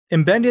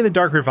In Bendy and the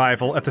Dark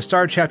Revival, at the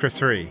start of Chapter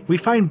 3, we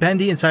find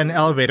Bendy inside an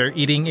elevator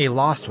eating a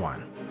lost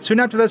one. Soon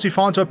after this, we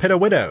fall into a pit of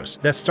widows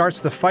that starts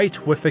the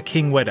fight with the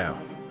King Widow.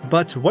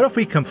 But what if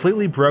we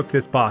completely broke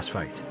this boss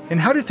fight? And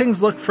how do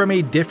things look from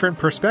a different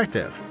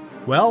perspective?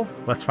 Well,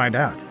 let's find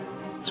out.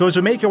 So as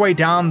we make our way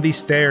down these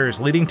stairs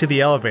leading to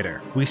the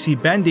elevator, we see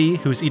Bendy,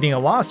 who's eating a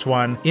lost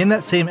one, in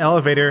that same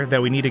elevator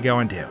that we need to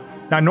go into.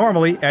 Now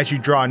normally, as you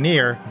draw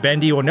near,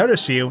 Bendy will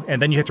notice you and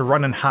then you have to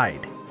run and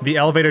hide. The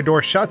elevator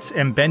door shuts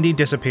and Bendy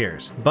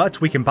disappears,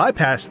 but we can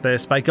bypass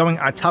this by going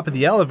on top of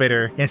the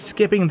elevator and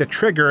skipping the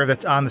trigger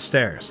that's on the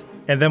stairs.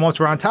 And then once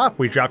we're on top,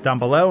 we drop down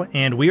below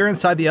and we are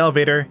inside the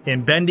elevator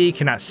and Bendy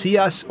cannot see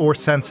us or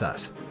sense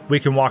us. We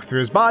can walk through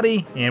his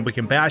body and we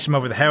can bash him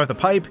over the head with a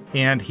pipe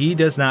and he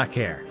does not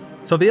care.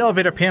 So the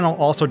elevator panel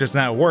also does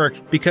not work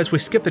because we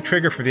skipped the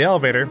trigger for the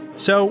elevator,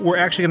 so we're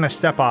actually going to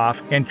step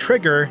off and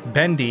trigger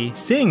Bendy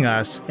seeing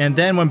us, and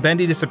then when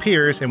Bendy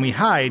disappears and we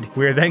hide,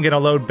 we're then going to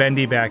load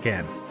Bendy back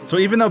in. So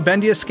even though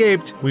Bendy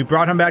escaped, we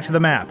brought him back to the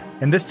map,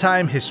 and this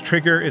time his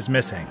trigger is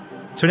missing.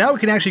 So now we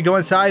can actually go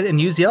inside and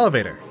use the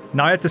elevator.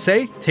 Now I have to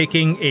say,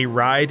 taking a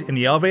ride in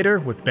the elevator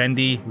with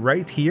Bendy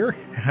right here,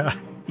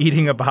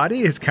 eating a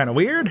body is kind of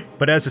weird,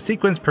 but as the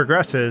sequence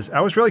progresses,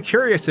 I was really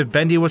curious if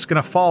Bendy was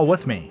going to fall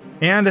with me.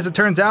 And as it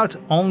turns out,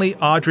 only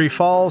Audrey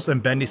falls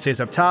and Bendy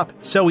stays up top,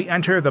 so we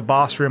enter the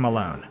boss room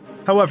alone.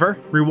 However,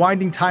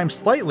 rewinding time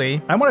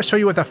slightly, I want to show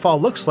you what that fall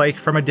looks like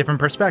from a different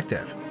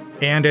perspective.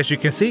 And as you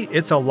can see,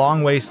 it's a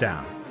long ways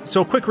down.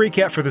 So a quick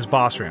recap for this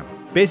boss room.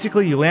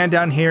 Basically, you land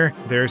down here,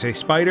 there's a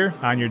spider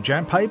on your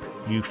jet pipe,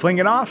 you fling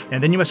it off,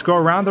 and then you must go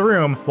around the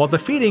room while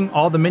defeating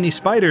all the mini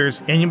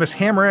spiders, and you must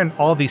hammer in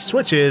all these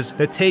switches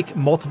that take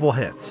multiple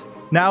hits.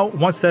 Now,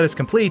 once that is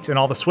complete and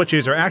all the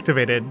switches are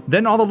activated,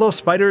 then all the little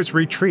spiders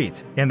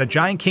retreat, and the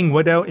giant King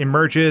Widow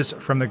emerges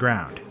from the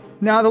ground.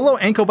 Now, the little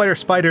ankle biter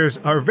spiders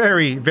are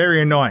very, very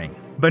annoying,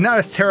 but not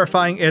as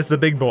terrifying as the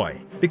big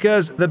boy,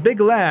 because the big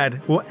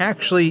lad will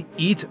actually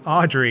eat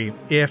Audrey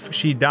if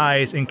she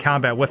dies in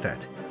combat with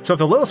it. So if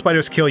the little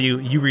spiders kill you,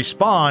 you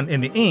respawn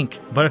in the ink,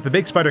 but if the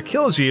big spider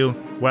kills you,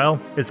 well,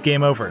 it's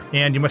game over,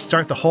 and you must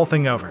start the whole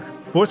thing over.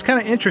 But what's kind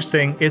of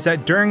interesting is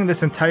that during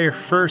this entire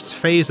first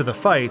phase of the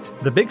fight,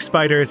 the big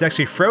spider is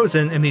actually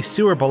frozen in the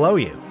sewer below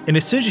you. And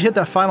as soon as you hit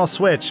that final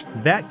switch,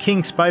 that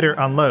king spider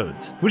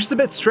unloads, which is a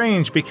bit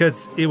strange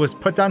because it was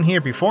put down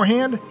here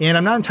beforehand, and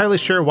I'm not entirely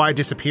sure why it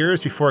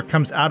disappears before it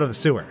comes out of the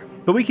sewer.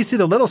 But we can see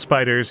the little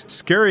spiders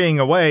scurrying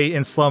away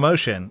in slow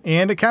motion,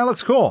 and it kind of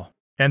looks cool.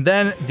 And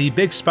then the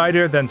big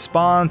spider then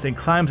spawns and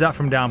climbs out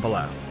from down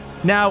below.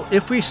 Now,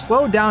 if we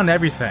slow down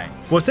everything,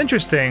 what's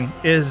interesting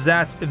is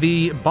that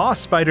the boss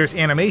spider's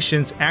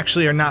animations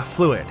actually are not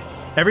fluid.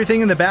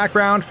 Everything in the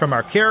background, from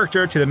our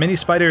character to the mini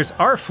spiders,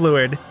 are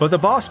fluid, but the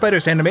boss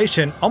spider's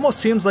animation almost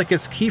seems like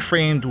it's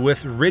keyframed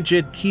with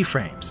rigid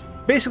keyframes.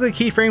 Basically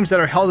keyframes that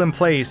are held in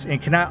place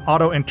and cannot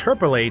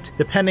auto-interpolate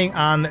depending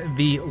on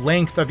the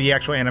length of the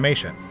actual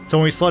animation. So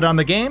when we slow down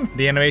the game,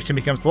 the animation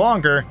becomes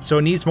longer, so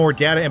it needs more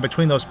data in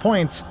between those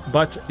points,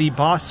 but the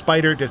boss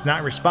spider does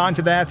not respond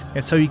to that,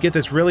 and so you get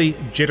this really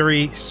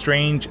jittery,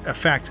 strange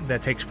effect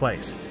that takes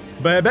place.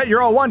 But I bet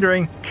you're all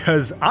wondering,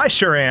 because I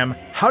sure am,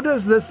 how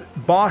does this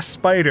boss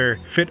spider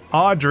fit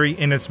Audrey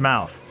in its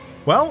mouth?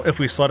 Well, if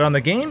we slow down the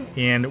game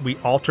and we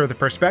alter the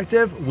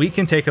perspective, we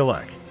can take a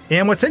look.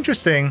 And what's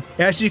interesting,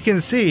 as you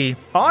can see,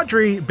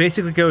 Audrey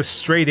basically goes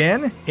straight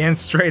in and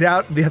straight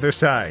out the other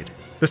side.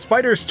 The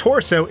spider's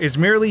torso is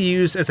merely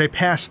used as a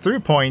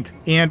pass-through point,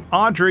 and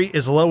Audrey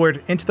is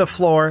lowered into the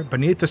floor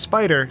beneath the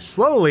spider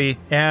slowly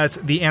as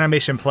the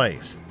animation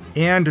plays.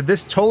 And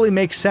this totally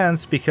makes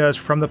sense because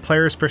from the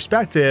player's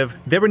perspective,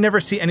 they would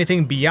never see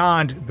anything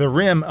beyond the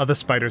rim of the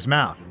spider's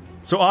mouth.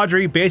 So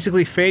Audrey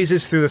basically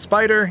phases through the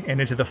spider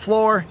and into the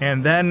floor,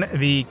 and then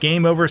the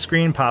game over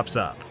screen pops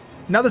up.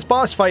 Now this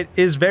boss fight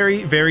is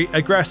very, very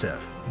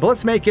aggressive, but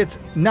let's make it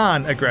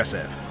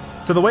non-aggressive.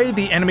 So the way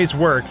the enemies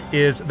work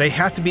is they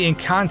have to be in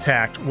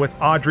contact with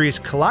Audrey's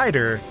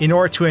collider in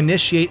order to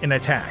initiate an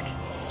attack.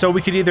 So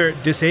we could either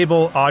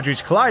disable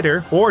Audrey's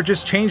collider or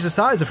just change the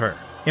size of her.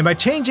 And by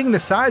changing the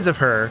size of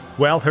her,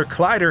 well, her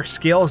collider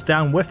scales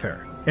down with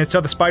her. And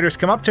so the spiders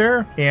come up to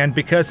her, and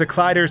because the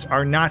colliders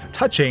are not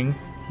touching,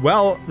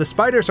 well, the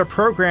spiders are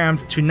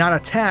programmed to not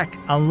attack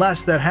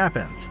unless that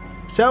happens.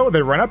 So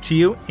they run up to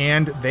you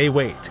and they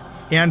wait.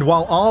 And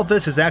while all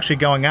this is actually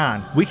going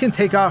on, we can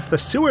take off the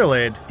sewer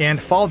lid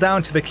and fall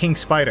down to the king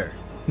spider.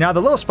 Now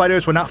the little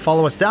spiders will not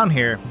follow us down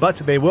here, but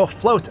they will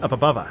float up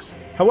above us.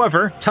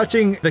 However,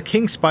 touching the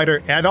king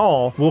spider at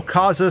all will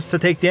cause us to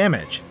take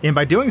damage, and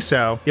by doing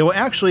so, it will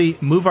actually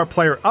move our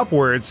player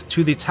upwards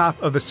to the top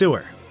of the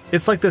sewer.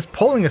 It's like this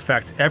pulling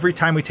effect every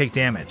time we take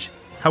damage.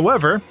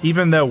 However,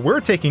 even though we're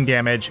taking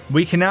damage,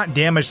 we cannot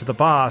damage the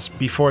boss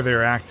before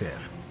they're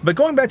active. But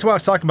going back to what I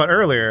was talking about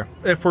earlier,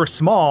 if we're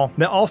small,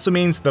 that also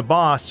means the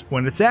boss,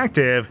 when it's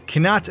active,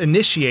 cannot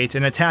initiate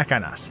an attack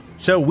on us.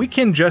 So we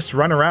can just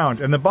run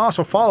around and the boss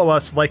will follow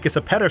us like it's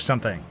a pet or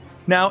something.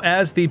 Now,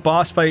 as the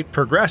boss fight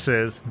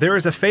progresses, there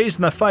is a phase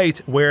in the fight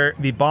where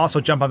the boss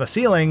will jump on the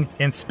ceiling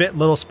and spit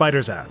little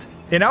spiders out.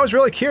 And I was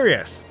really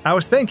curious. I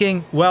was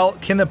thinking, well,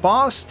 can the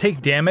boss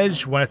take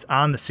damage when it's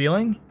on the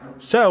ceiling?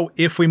 So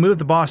if we move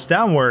the boss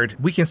downward,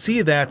 we can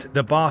see that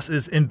the boss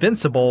is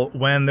invincible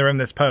when they're in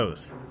this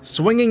pose.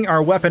 Swinging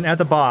our weapon at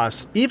the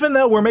boss, even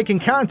though we're making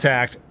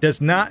contact, does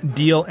not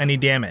deal any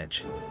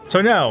damage. So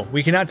no,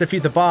 we cannot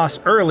defeat the boss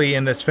early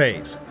in this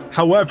phase.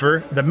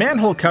 However, the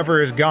manhole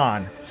cover is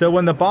gone, so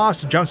when the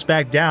boss jumps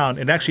back down,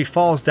 it actually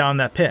falls down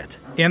that pit.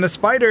 And the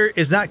spider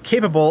is not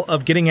capable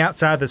of getting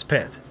outside this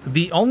pit.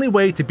 The only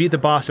way to beat the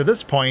boss at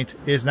this point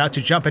is now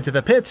to jump into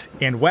the pit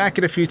and whack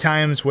it a few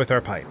times with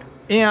our pipe.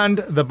 And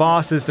the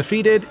boss is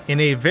defeated in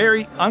a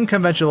very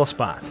unconventional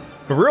spot.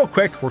 But real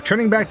quick, we're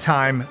turning back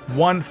time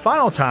one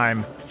final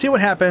time to see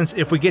what happens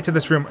if we get to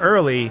this room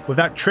early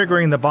without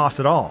triggering the boss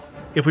at all.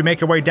 If we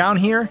make our way down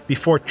here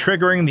before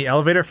triggering the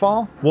elevator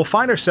fall, we'll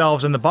find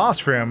ourselves in the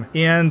boss room,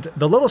 and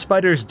the little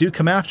spiders do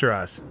come after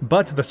us,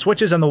 but the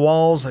switches on the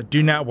walls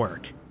do not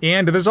work.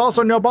 And there's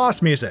also no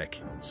boss music.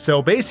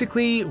 So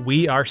basically,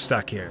 we are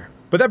stuck here.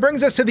 But that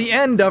brings us to the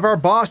end of our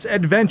boss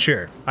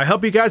adventure. I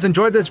hope you guys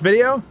enjoyed this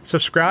video.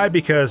 Subscribe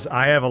because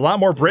I have a lot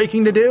more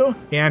breaking to do,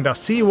 and I'll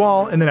see you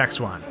all in the next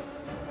one.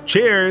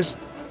 Cheers!